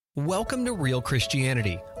Welcome to Real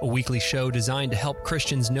Christianity, a weekly show designed to help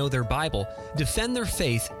Christians know their Bible, defend their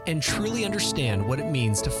faith, and truly understand what it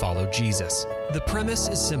means to follow Jesus. The premise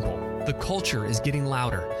is simple. The culture is getting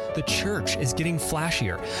louder, the church is getting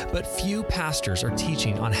flashier, but few pastors are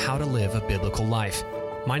teaching on how to live a biblical life.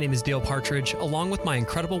 My name is Dale Partridge, along with my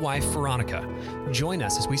incredible wife, Veronica. Join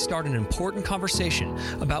us as we start an important conversation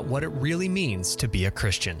about what it really means to be a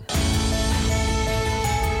Christian.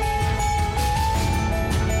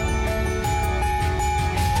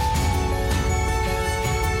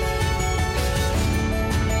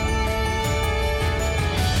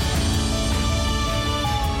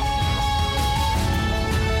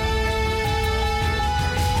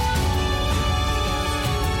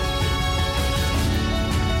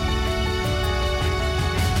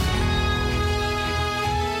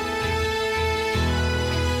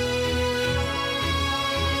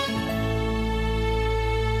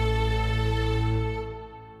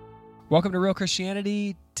 Welcome to Real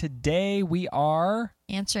Christianity. Today we are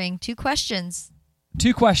answering two questions.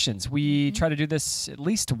 We try to do this at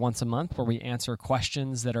least once a month where we answer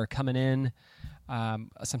questions that are coming in.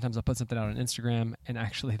 Sometimes I'll put something out on Instagram, and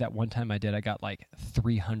actually that one time I did, I got like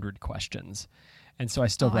 300 questions. And so I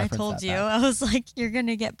still reference that. I told you. I was like, you're going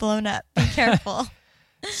to get blown up. Be careful.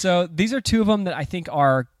 So these are two of them that I think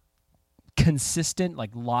are consistent, like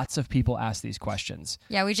lots of people ask these questions.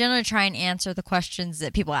 Yeah, we generally try and answer the questions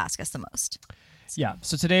that people ask us the most. Yeah,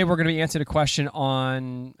 so today we're going to be answering a question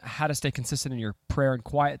on how to stay consistent in your prayer and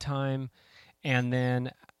quiet time, and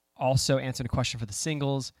then also answering a question for the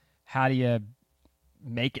singles, how do you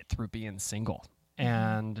make it through being single,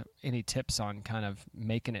 and any tips on kind of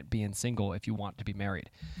making it being single if you want to be married.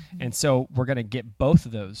 And so we're going to get both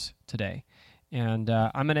of those today. And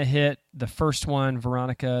I'm going to hit the first one.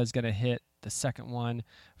 Veronica is going to hit the second one.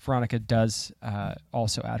 Veronica does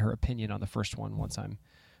also add her opinion on the first one once I'm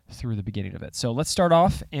through the beginning of it. So let's start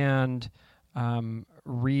off and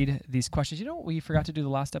read these questions. You know what we forgot to do the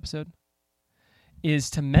last episode? Is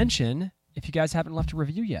to mention if you guys haven't left a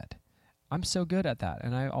review yet. I'm so good at that,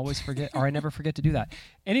 and I always forget, or I never forget to do that.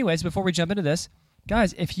 Anyways, before we jump into this,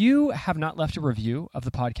 guys, if you have not left a review of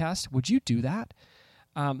the podcast, would you do that?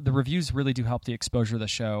 The reviews really do help the exposure of the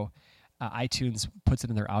show. iTunes puts it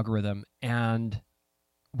in their algorithm, and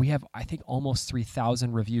we have, I think, almost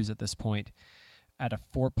 3,000 reviews at this point at a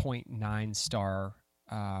 4.9 star,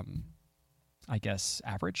 I guess,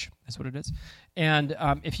 average is what it is. And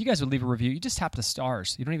if you guys would leave a review, you just tap the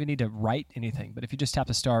stars. You don't even need to write anything, but if you just tap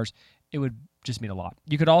the stars, it would just mean a lot.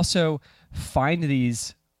 You could also find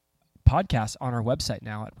these podcasts on our website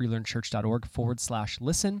now at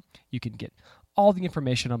relearnchurch.org/listen. You can get all the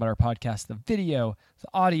information about our podcast, the video, the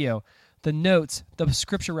audio, the notes, the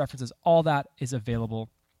scripture references, all that is available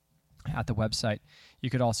at the website. You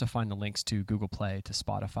could also find the links to Google Play, to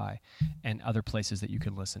Spotify, and other places that you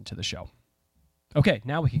can listen to the show. Okay,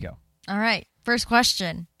 now we can go. All right, first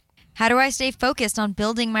question. How do I stay focused on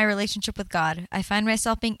building my relationship with God? I find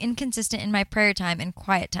myself being inconsistent in my prayer time and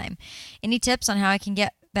quiet time. Any tips on how I can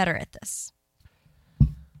get better at this?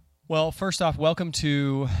 Well, first off, welcome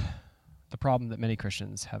to the problem that many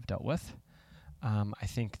Christians have dealt with. I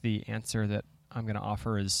think the answer that I'm going to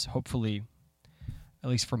offer is hopefully, at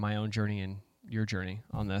least for my own journey and your journey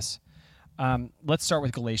on this. Let's start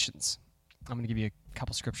with Galatians. I'm going to give you a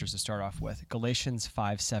couple scriptures to start off with. Galatians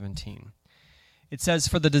 5:17. It says,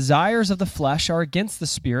 "For the desires of the flesh are against the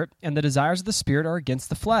Spirit, and the desires of the Spirit are against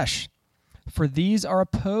the flesh. For these are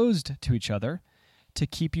opposed to each other to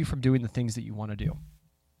keep you from doing the things that you want to do."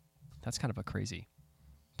 That's kind of a crazy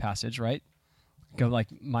passage, right? Go like,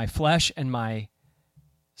 my flesh and my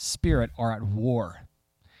spirit are at war,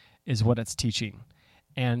 is what it's teaching.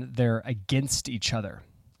 And they're against each other.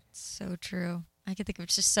 So true. I can think of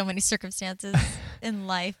just so many circumstances in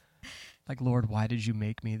life. Like, Lord, why did you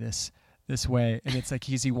make me this way? And it's like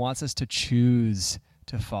he wants us to choose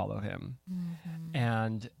to follow him.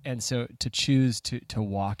 And so to choose to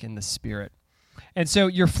walk in the Spirit. And so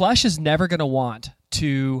your flesh is never going to want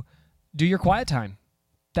to do your quiet time.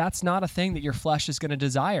 That's not a thing that your flesh is going to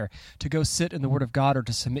desire, to go sit in the Word of God or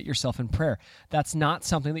to submit yourself in prayer. That's not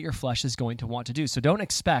something that your flesh is going to want to do. So don't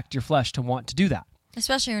expect your flesh to want to do that.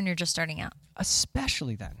 Especially when you're just starting out.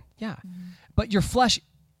 Especially then, yeah. But your flesh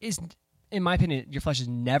is, in my opinion, your flesh is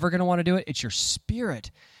never going to want to do it. It's your spirit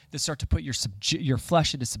that start to put your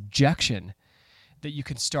flesh into subjection, that you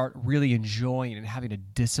can start really enjoying and having a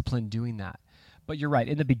discipline doing that. But you're right.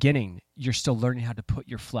 In the beginning, you're still learning how to put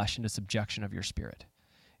your flesh into subjection of your spirit.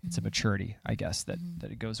 It's a maturity, I guess, that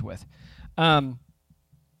it goes with. And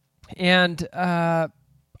our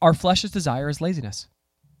flesh's desire is laziness,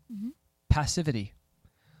 passivity,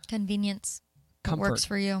 convenience. comfort, works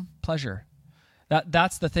for you. pleasure.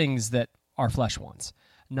 That's the things that our flesh wants,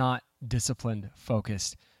 not disciplined,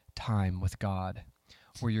 focused time with God,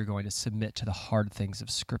 where you're going to submit to the hard things of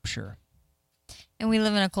Scripture. And we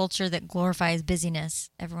live in a culture that glorifies busyness.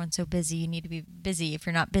 Everyone's so busy. You need to be busy. If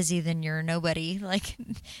you're not busy, then you're nobody. Like,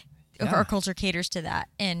 our culture caters to that.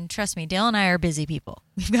 And trust me, Dale and I are busy people.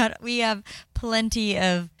 We have plenty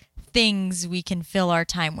of things we can fill our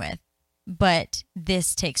time with, but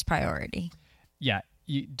this takes priority. Yeah,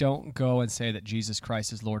 you don't go and say that Jesus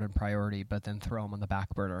Christ is Lord and priority, but then throw him on the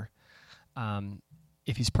back burner.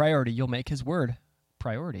 If he's priority, you'll make his word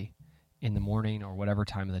priority in the morning or whatever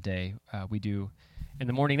time of the day we do in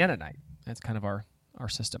the morning and at night. That's kind of our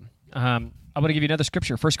system. I want to give you another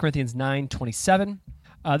scripture, 1 Corinthians 9:27.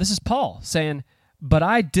 This is Paul saying, "But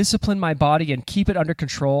I discipline my body and keep it under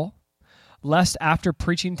control, lest after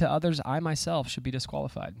preaching to others, I myself should be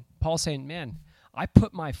disqualified." Paul's saying, man, I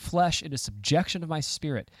put my flesh into subjection of my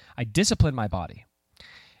spirit. I discipline my body.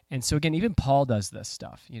 And so again, even Paul does this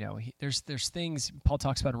stuff. You know, there's things Paul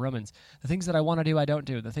talks about in Romans. The things that I want to do, I don't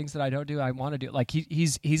do. The things that I don't do, I want to do. Like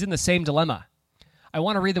he's in the same dilemma. I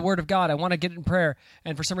want to read the Word of God. I want to get in prayer,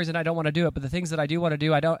 and for some reason I don't want to do it. But the things that I do want to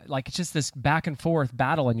do, I don't. Like, it's just this back and forth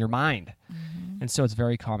battle in your mind, and so it's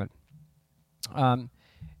very common.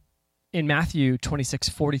 In Matthew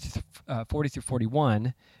 26:40 through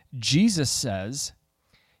 41, Jesus says,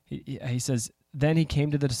 he says, "Then he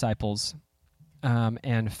came to the disciples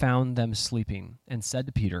and found them sleeping, and said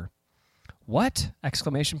to Peter, 'What?'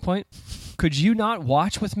 exclamation point. 'Could you not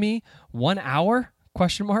watch with me 1 hour?'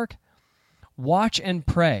 Question mark. 'Watch and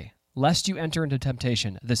pray, lest you enter into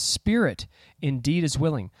temptation. The spirit indeed is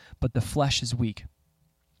willing, but the flesh is weak.'"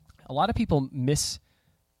 A lot of people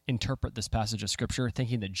misinterpret this passage of Scripture,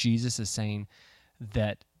 thinking that Jesus is saying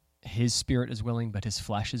that his spirit is willing, but his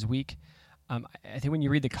flesh is weak. I think when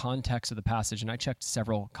you read the context of the passage, and I checked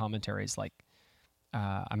several commentaries, like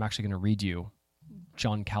I'm actually going to read you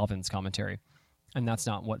John Calvin's commentary, and that's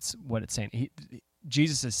not what it's saying.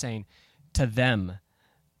 Jesus is saying to them,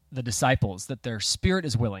 the disciples, that their spirit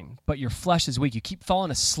is willing, but your flesh is weak. You keep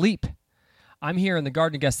falling asleep. I'm here in the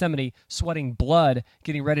Garden of Gethsemane, sweating blood,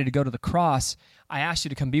 getting ready to go to the cross. I asked you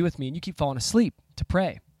to come be with me, and you keep falling asleep to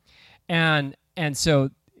pray. And so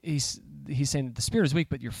he's saying that the spirit is weak,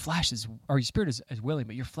 but your flesh is, or your spirit is willing,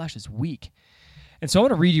 but your flesh is weak. And so I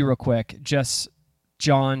want to read you real quick, just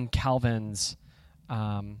John Calvin's,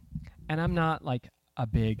 and I'm not like a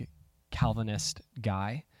big Calvinist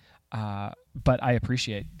guy, but I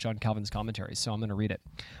appreciate John Calvin's commentaries, so I'm going to read it.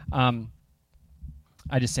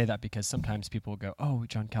 I just say that because sometimes people will go, "Oh,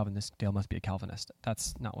 John Calvin, this Dale must be a Calvinist."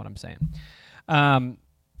 That's not what I'm saying.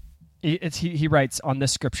 He writes on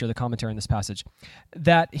this scripture, the commentary on this passage,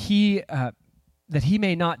 that he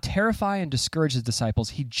may not terrify and discourage his disciples,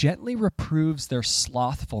 he gently reproves their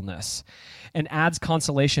slothfulness and adds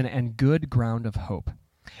consolation and good ground of hope.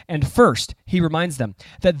 And first, he reminds them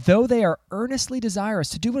that though they are earnestly desirous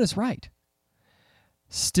to do what is right,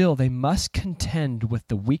 still they must contend with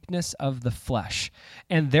the weakness of the flesh,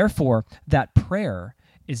 and therefore that prayer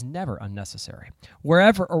is never unnecessary.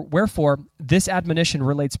 Wherefore, this admonition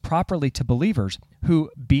relates properly to believers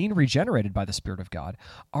who, being regenerated by the Spirit of God,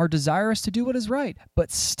 are desirous to do what is right,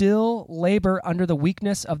 but still labor under the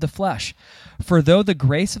weakness of the flesh. For though the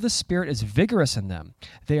grace of the Spirit is vigorous in them,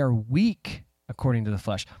 they are weak according to the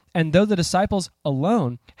flesh. And though the disciples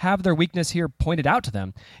alone have their weakness here pointed out to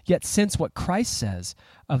them, yet since what Christ says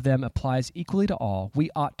of them applies equally to all, we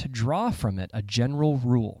ought to draw from it a general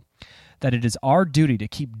rule, that it is our duty to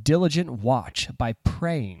keep diligent watch by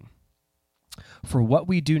praying for what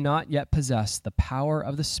we do not yet possess the power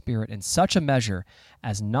of the Spirit in such a measure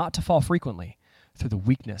as not to fall frequently through the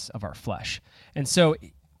weakness of our flesh. And so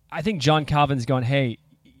I think John Calvin's going, hey,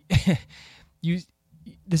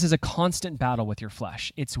 this is a constant battle with your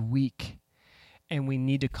flesh. It's weak, and we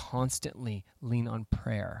need to constantly lean on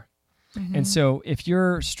prayer. Mm-hmm. And so if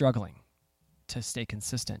you're struggling to stay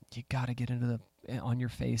consistent, you got to get on your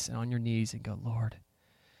face and on your knees and go, "Lord,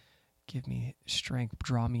 give me strength,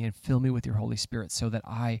 draw me and fill me with your Holy Spirit so that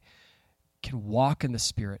I can walk in the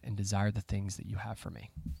Spirit and desire the things that you have for me."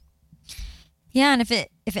 Yeah, and if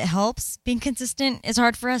it helps, being consistent is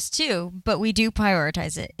hard for us too, but we do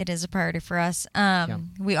prioritize it. It is a priority for us.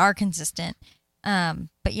 We are consistent.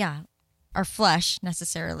 But yeah, our flesh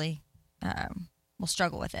necessarily will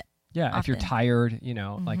struggle with it. Yeah, often. If you're tired,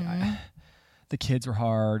 like the kids were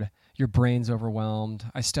hard, your brain's overwhelmed,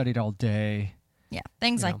 I studied all day. Yeah,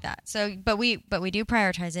 things like that. So, but we do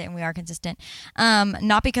prioritize it, and we are consistent,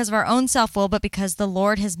 not because of our own self-will, but because the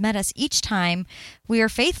Lord has met us each time we are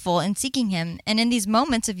faithful in seeking Him. And in these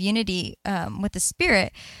moments of unity with the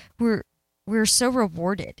Spirit, we're we're so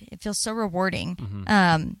rewarded. It feels so rewarding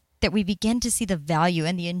that we begin to see the value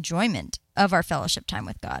and the enjoyment of our fellowship time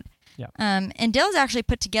with God. Yeah. And Dale's actually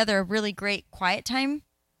put together a really great quiet time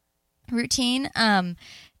routine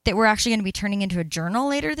that we're actually going to be turning into a journal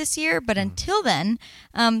later this year. But until then,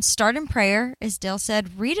 start in prayer. As Dale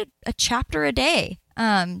said, read a chapter a day.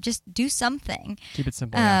 Just do something. Keep it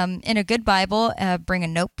simple. In a good Bible, bring a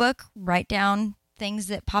notebook, write down things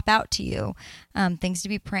that pop out to you, things to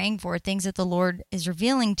be praying for, things that the Lord is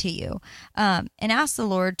revealing to you, and ask the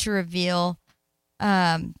Lord to reveal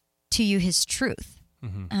to you his truth.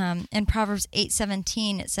 In Proverbs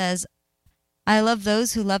 8:17, it says, I love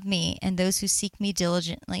those who love me, and those who seek me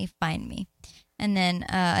diligently find me. And then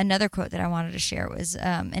another quote that I wanted to share was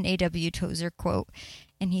an A.W. Tozer quote,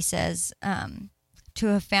 and he says, to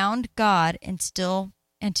have found God and to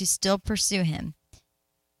still pursue him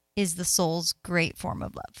is the soul's great form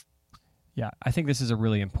of love. Yeah, I think this is a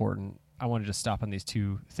really important, I wanted to stop on these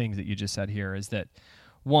two things that you just said here, is that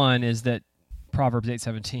one is that Proverbs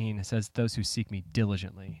 8:17 says, those who seek me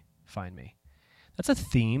diligently find me. That's a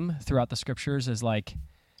theme throughout the scriptures, is like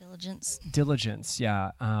diligence,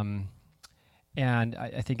 yeah. And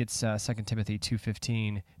I think it's 2 Timothy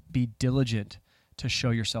 2:15, be diligent to show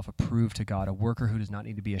yourself approved to God, a worker who does not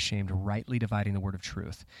need to be ashamed, rightly dividing the word of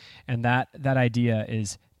truth. And that idea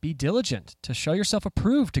is, be diligent to show yourself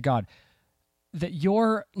approved to God, that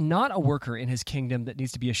you're not a worker in his kingdom that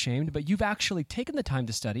needs to be ashamed, but you've actually taken the time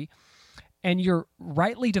to study, and you're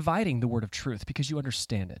rightly dividing the word of truth because you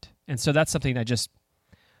understand it. And so that's something I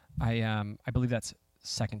believe that's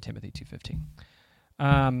 2 Timothy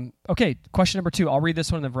 2:15. Okay, question number 2. I'll read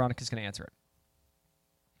this one, and then Veronica's going to answer it.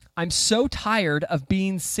 I'm so tired of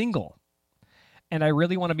being single, and I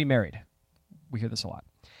really want to be married. We hear this a lot.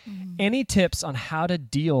 Any tips on how to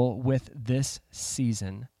deal with this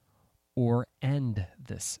season or end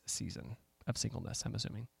this season of singleness, I'm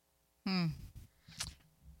assuming? Well,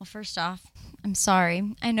 first off, I'm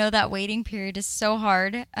sorry. I know that waiting period is so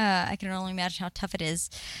hard. I can only imagine how tough it is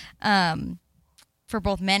for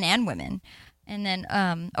both men and women. And then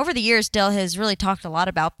over the years, Dale has really talked a lot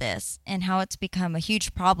about this and how it's become a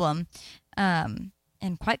huge problem and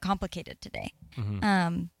quite complicated today.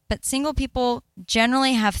 But single people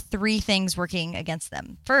generally have 3 things working against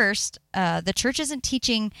them. First, the church isn't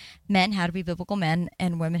teaching men how to be biblical men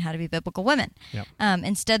and women how to be biblical women. Yep.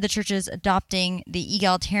 Instead, the church is adopting the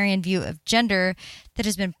egalitarian view of gender that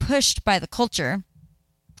has been pushed by the culture.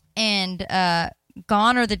 And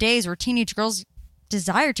gone are the days where teenage girls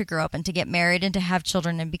desire to grow up and to get married and to have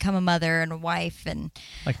children and become a mother and a wife. And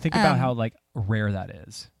think about how rare that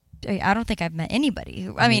is. I don't think I've met anybody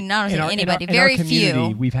who, I mean, not anybody, in very our community,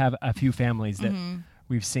 few. We've had a few families that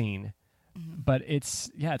we've seen, but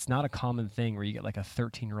it's not a common thing where you get like a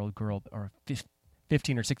 13-year-old girl or a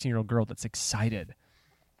 15 or 16-year-old girl that's excited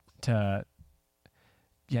to,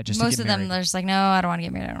 just most to get of married. them, they're just like, no, I don't want to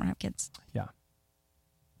get married. I don't have kids. Yeah.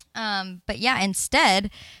 But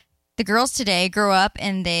instead, the girls today grow up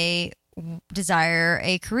and they desire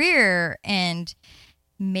a career and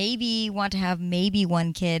maybe want to have maybe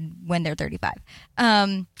one kid when they're 35.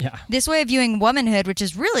 This way of viewing womanhood, which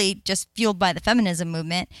is really just fueled by the feminism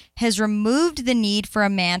movement, has removed the need for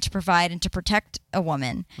a man to provide and to protect a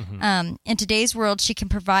woman. In today's world, she can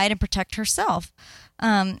provide and protect herself.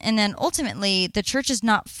 And then ultimately, the church is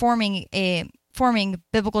not forming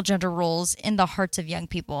biblical gender roles in the hearts of young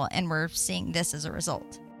people, and we're seeing this as a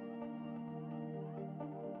result.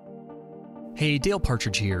 Hey, Dale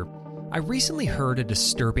Partridge here. I recently heard a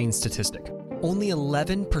disturbing statistic. Only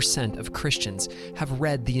 11% of Christians have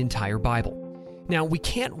read the entire Bible. Now, we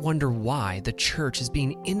can't wonder why the church is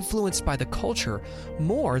being influenced by the culture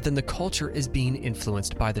more than the culture is being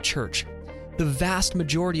influenced by the church. The vast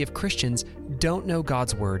majority of Christians don't know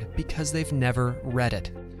God's Word because they've never read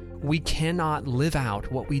it. We cannot live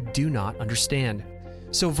out what we do not understand.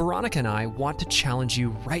 So Veronica and I want to challenge you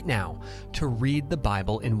right now to read the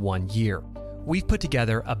Bible in 1 year. We've put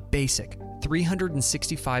together a basic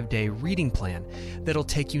 365-day reading plan that'll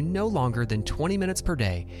take you no longer than 20 minutes per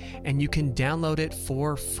day, and you can download it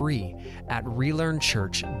for free at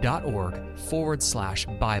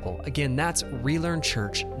relearnchurch.org/Bible. Again, that's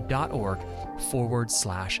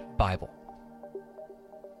relearnchurch.org/Bible.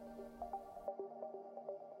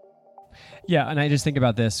 Yeah, and I just think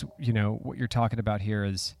about this, what you're talking about here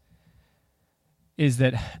is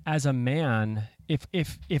that as a man,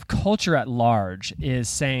 if culture at large is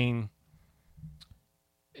saying,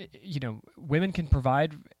 women can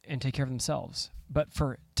provide and take care of themselves, but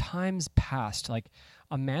for times past, like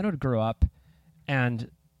a man would grow up and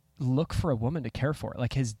look for a woman to care for.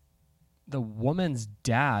 Like the woman's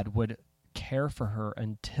dad would care for her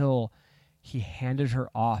until he handed her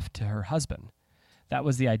off to her husband. That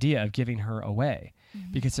was the idea of giving her away,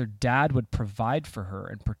 because her dad would provide for her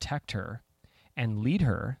and protect her and lead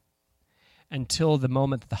her until the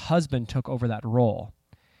moment that the husband took over that role.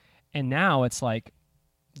 And now it's like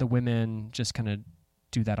the women just kind of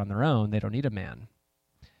do that on their own. They don't need a man.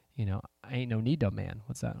 You know, I ain't no need no man.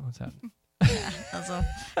 What's that? Yeah, that was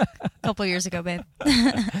a couple years ago, babe.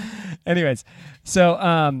 Anyways,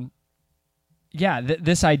 so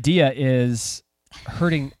this idea is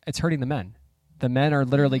hurting. It's hurting the men. The men are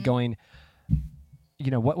literally going, you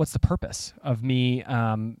know, what's the purpose of me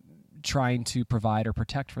trying to provide or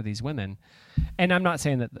protect for these women? And I'm not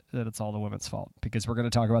saying that it's all the women's fault, because we're going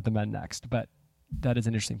to talk about the men next, but that is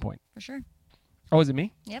an interesting point. For sure. Oh, is it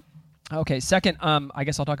me? Yep. Okay, second, I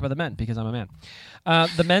guess I'll talk about the men because I'm a man.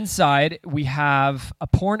 The men's side, we have a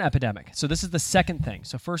porn epidemic. So this is the second thing.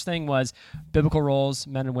 So first thing was biblical roles,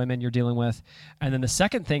 men and women you're dealing with. And then the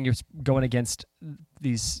second thing, you're going against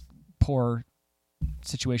these poor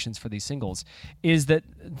situations for these singles, is that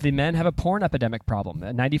the men have a porn epidemic problem.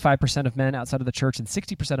 95% of men outside of the church and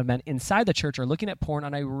 60% of men inside the church are looking at porn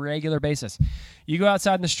on a regular basis. You go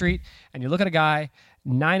outside in the street and you look at a guy,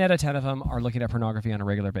 9 out of 10 of them are looking at pornography on a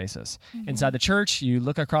regular basis. Inside the church, you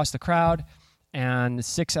look across the crowd and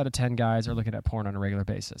 6 out of 10 guys are looking at porn on a regular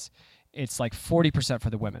basis. It's like 40%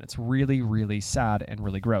 for the women. It's really, really sad and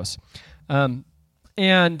really gross.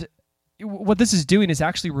 And what this is doing is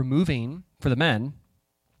actually removing, for the men,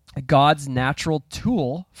 God's natural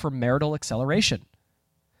tool for marital acceleration.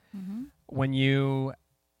 When you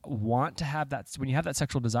want to have that, when you have that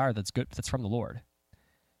sexual desire that's good, that's from the Lord,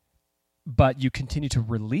 but you continue to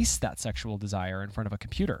release that sexual desire in front of a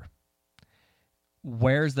computer,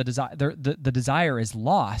 where's the desire? The desire is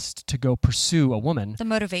lost to go pursue a woman. The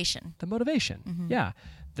motivation. Yeah.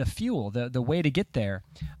 The fuel, the way to get there.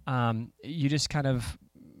 You just kind of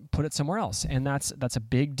put it somewhere else, and that's a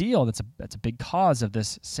big deal. That's a big cause of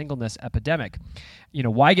this singleness epidemic. You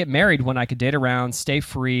know, why get married when I could date around, stay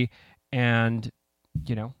free, and,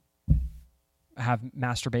 you know, have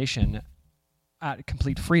masturbation at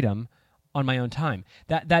complete freedom on my own time?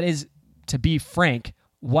 That is, to be frank,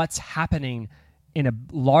 what's happening in a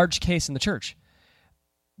large case in the church.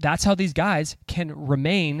 That's how these guys can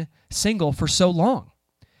remain single for so long,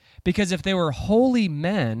 because if they were holy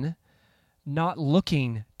men not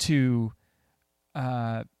looking to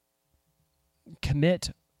commit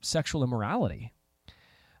sexual immorality,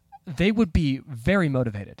 they would be very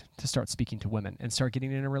motivated to start speaking to women and start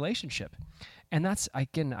getting in a relationship. And that's,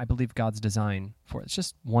 again, I believe God's design for it. It's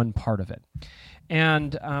just one part of it.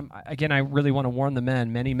 And again, I really want to warn the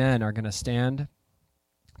men. Many men are going to stand,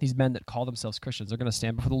 these men that call themselves Christians, they're going to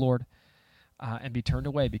stand before the Lord and be turned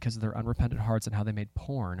away because of their unrepentant hearts and how they made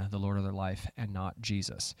porn the Lord of their life and not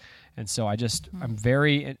Jesus. And so I'm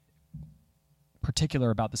very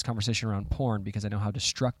particular about this conversation around porn because I know how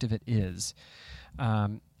destructive it is.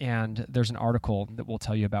 And there's an article that we'll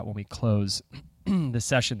tell you about when we close the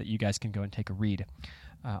session that you guys can go and take a read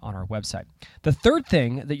on our website. The third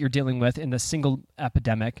thing that you're dealing with in the single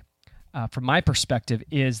epidemic, from my perspective,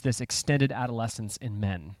 is this extended adolescence in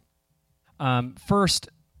men. First,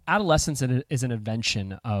 adolescence is an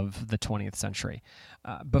invention of the 20th century.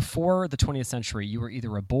 Before the 20th century, you were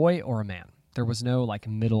either a boy or a man. There was no like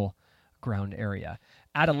middle ground area.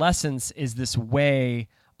 Adolescence is this way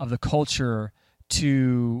of the culture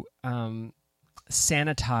to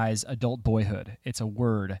sanitize adult boyhood. It's a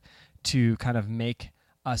word to kind of make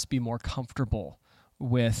us be more comfortable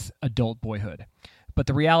with adult boyhood. But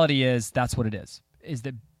the reality is that's what it is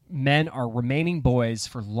that men are remaining boys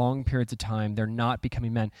for long periods of time. They're not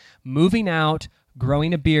becoming men. Moving out,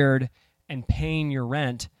 growing a beard, and paying your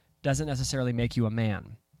rent doesn't necessarily make you a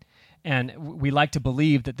man. And we like to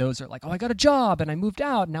believe that those are like, oh, I got a job and I moved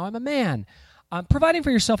out, and now I'm a man. Providing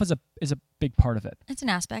for yourself is a big part of it. It's an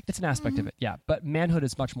aspect. It's an aspect of it, yeah. But manhood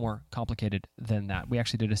is much more complicated than that. We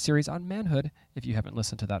actually did a series on manhood, if you haven't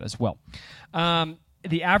listened to that as well.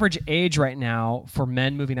 The average age right now for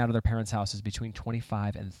men moving out of their parents' house is between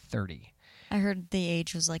 25 and 30. I heard the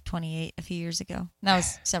age was like 28 a few years ago. That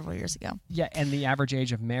was several years ago. Yeah, and the average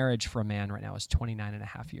age of marriage for a man right now is 29 and a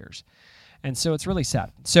half years. And so it's really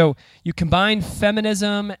sad. So you combine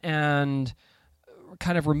feminism and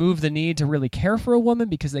kind of remove the need to really care for a woman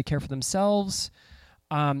because they care for themselves.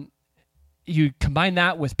 You combine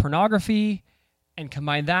that with pornography and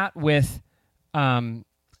combine that with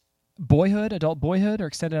boyhood, adult boyhood or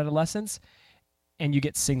extended adolescence, and you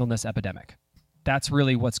get singleness epidemic. That's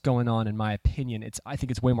really what's going on, in my opinion. I think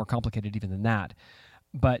it's way more complicated even than that.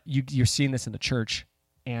 But you're seeing this in the church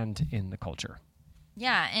and in the culture.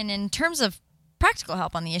 Yeah, and in terms of practical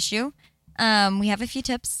help on the issue, we have a few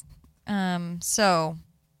tips. So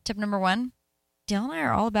tip number 1, Dale and I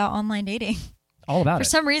are all about online dating. All about For it.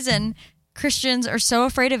 some reason, Christians are so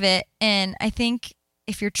afraid of it. And I think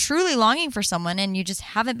if you're truly longing for someone and you just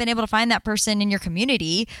haven't been able to find that person in your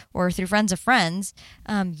community or through friends of friends,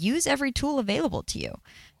 use every tool available to you.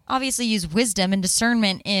 Obviously, use wisdom and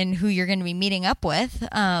discernment in who you're going to be meeting up with.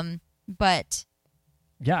 But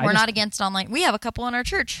Yeah, we're not against online. We have a couple in our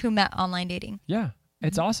church who met online dating. Yeah,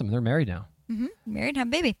 it's awesome. They're married now. Married, have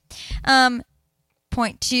a baby.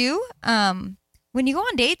 Point 2, when you go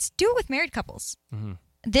on dates, do it with married couples.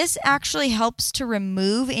 This actually helps to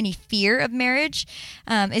remove any fear of marriage,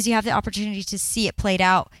 as you have the opportunity to see it played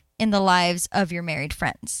out in the lives of your married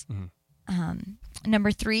friends.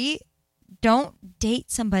 Number 3, don't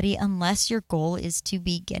date somebody unless your goal is to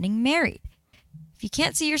be getting married. If you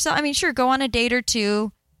can't see yourself, I mean, sure, go on a date or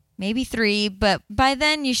 2, maybe 3, but by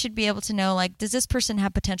then you should be able to know, like, does this person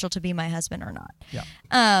have potential to be my husband or not? Yeah.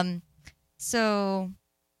 So,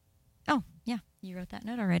 oh, yeah, you wrote that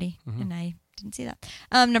note already, and I didn't see that.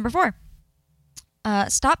 Number 4,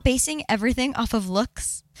 stop basing everything off of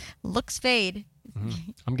looks. Looks fade.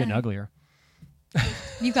 I'm getting uglier.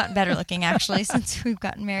 You've gotten better looking, actually, since we've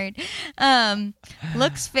gotten married.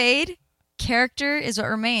 Looks fade. Character is what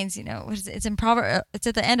remains. You know, what is it? It's in it's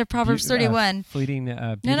at the end of Proverbs 31. Fleeting.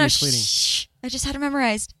 Beauty No, is fleeting. shh. I just had it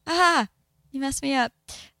memorized. Ah, you messed me up.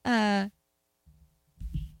 Darn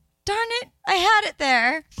it, I had it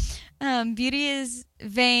there. Beauty is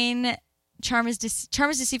vain. Charm is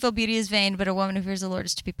deceitful. Beauty is vain. But a woman who fears the Lord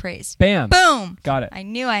is to be praised. Bam. Boom. Got it. I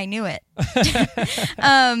knew it.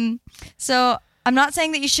 So I'm not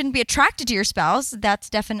saying that you shouldn't be attracted to your spouse. That's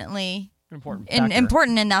definitely Important.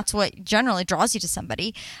 important, and that's what generally draws you to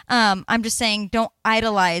somebody. I'm just saying, don't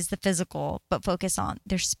idolize the physical, but focus on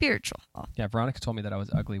their spiritual health. Yeah, Veronica told me that I was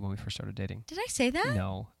ugly when we first started dating. Did I say that?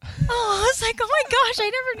 No. Oh, I was like, oh my gosh, I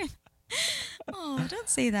never knew. Oh, don't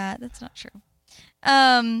say that. That's not true.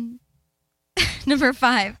 Number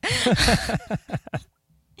 5.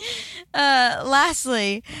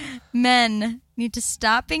 Lastly, men need to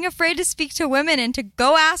stop being afraid to speak to women and to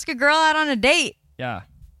go ask a girl out on a date. Yeah.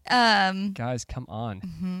 Guys, come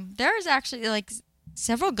on. There's actually like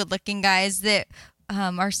several good-looking guys that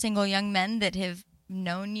are single young men that have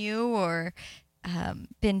known you or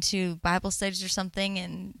been to Bible studies or something,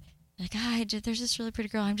 and like, there's this really pretty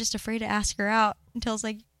girl. I'm just afraid to ask her out. Until it's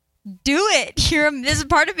like, do it. This is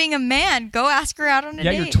part of being a man. Go ask her out on a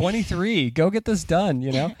date. Yeah, you're 23. Go get this done.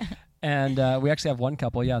 You know. And we actually have one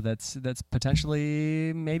couple, that's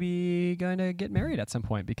potentially maybe going to get married at some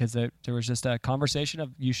point because there was just a conversation of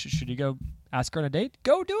should you go ask her on a date?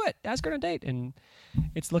 Go do it. Ask her on a date. And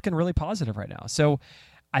it's looking really positive right now. So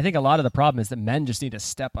I think a lot of the problem is that men just need to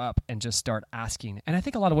step up and just start asking. And I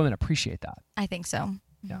think a lot of women appreciate that. I think so.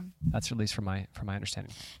 Yeah, that's at least from my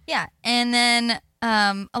understanding. Yeah, and then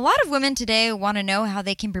a lot of women today want to know how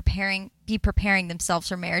they can be preparing themselves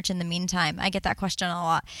for marriage in the meantime. I get that question a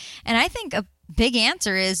lot, and I think a big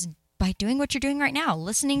answer is by doing what you're doing right now,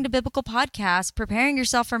 listening to biblical podcasts, preparing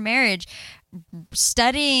yourself for marriage,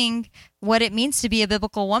 studying what it means to be a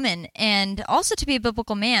biblical woman, and also to be a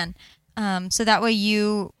biblical man, so that way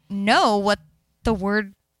you know what the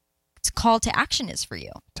word's call to action is for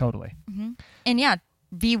you. Totally. And yeah,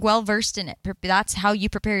 be well versed in it. That's how you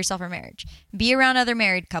prepare yourself for marriage. Be around other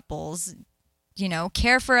married couples,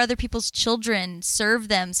 care for other people's children, serve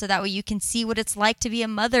them so that way you can see what it's like to be a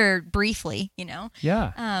mother briefly,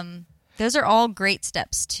 Yeah. Those are all great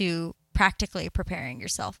steps to practically preparing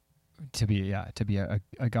yourself. To be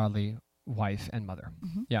a godly wife and mother.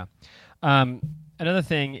 Yeah. Another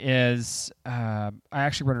thing is I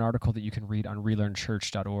actually wrote an article that you can read on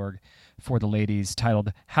relearnchurch.org for the ladies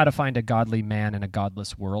titled How to Find a Godly Man in a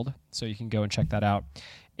Godless World. So you can go and check that out.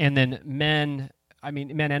 And then men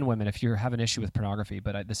and women, if you have an issue with pornography,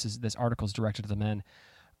 but this article is directed to the men.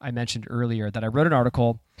 I mentioned earlier that I wrote an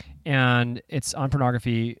article, and it's on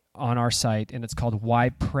pornography on our site, and it's called Why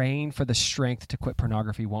Praying for the Strength to Quit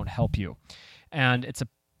Pornography Won't Help You. And it's a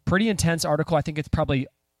pretty intense article. I think it's probably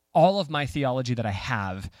all of my theology that I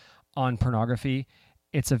have on pornography.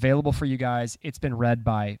 It's available for you guys. It's been read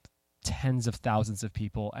by tens of thousands of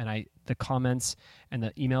people, and the comments and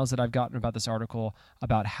the emails that I've gotten about this article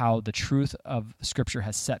about how the truth of Scripture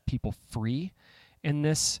has set people free in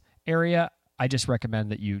this area, I just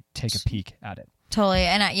recommend that you take a peek at it. Totally.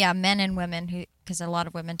 And men and women, because a lot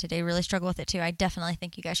of women today really struggle with it too. I definitely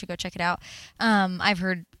think you guys should go check it out. I've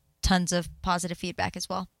heard tons of positive feedback as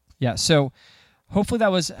well. Yeah, so hopefully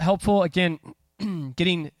that was helpful. Again,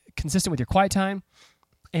 getting consistent with your quiet time.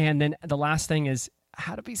 And then the last thing is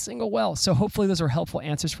how to be single well. So hopefully those are helpful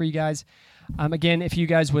answers for you guys. Again, if you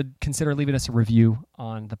guys would consider leaving us a review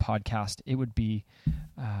on the podcast, it would be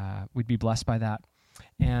we'd be blessed by that.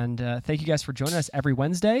 And thank you guys for joining us every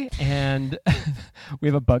Wednesday. And we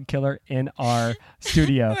have a bug killer in our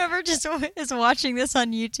studio. Whoever just is watching this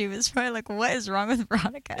on YouTube is probably like, what is wrong with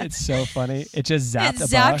Veronica? It's so funny. It just zapped It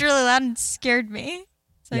zapped really loud and scared me.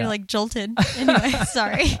 So you're like jolted. Anyway,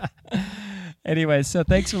 sorry. Anyway, so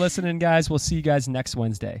thanks for listening, guys. We'll see you guys next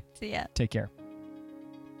Wednesday. See ya. Take care.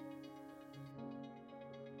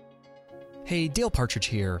 Hey, Dale Partridge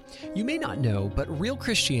here. You may not know, but Real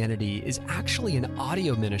Christianity is actually an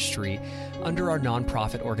audio ministry under our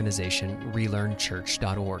nonprofit organization,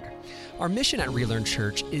 relearnchurch.org. Our mission at Relearn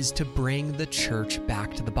Church is to bring the church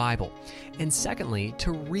back to the Bible, and secondly,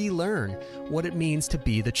 to relearn what it means to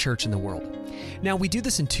be the church in the world. Now, we do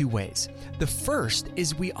this in two ways. The first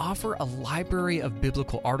is we offer a library of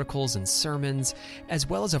biblical articles and sermons, as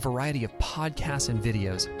well as a variety of podcasts and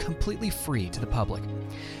videos completely free to the public.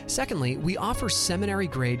 Secondly, we offer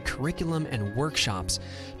seminary-grade curriculum and workshops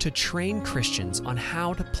to train Christians on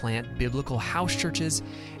how to plant biblical house churches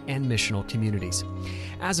and missional communities.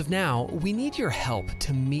 As of now, we need your help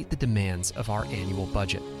to meet the demands of our annual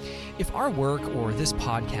budget. If our work or this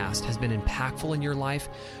podcast has been impactful in your life,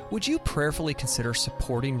 would you prayerfully consider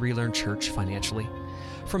supporting Relearn Church financially?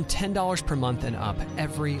 From $10 per month and up,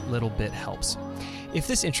 every little bit helps. If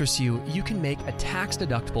this interests you, you can make a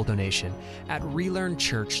tax-deductible donation at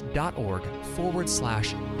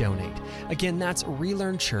relearnchurch.org/donate. Again, that's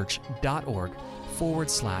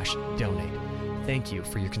relearnchurch.org/donate. Thank you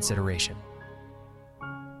for your consideration.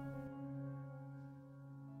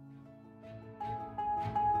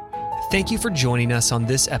 Thank you for joining us on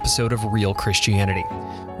this episode of Real Christianity.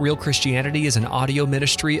 Real Christianity is an audio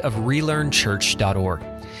ministry of relearnchurch.org.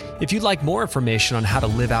 If you'd like more information on how to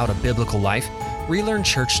live out a biblical life,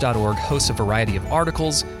 relearnchurch.org hosts a variety of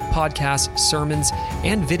articles, podcasts, sermons,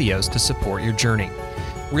 and videos to support your journey.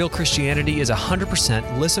 Real Christianity is a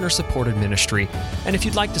 100% listener-supported ministry, and if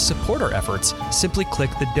you'd like to support our efforts, simply click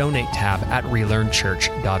the Donate tab at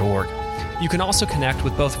relearnchurch.org. You can also connect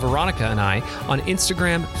with both Veronica and I on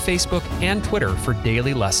Instagram, Facebook, and Twitter for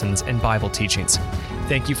daily lessons and Bible teachings.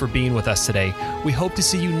 Thank you for being with us today. We hope to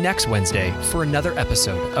see you next Wednesday for another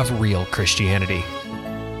episode of Real Christianity.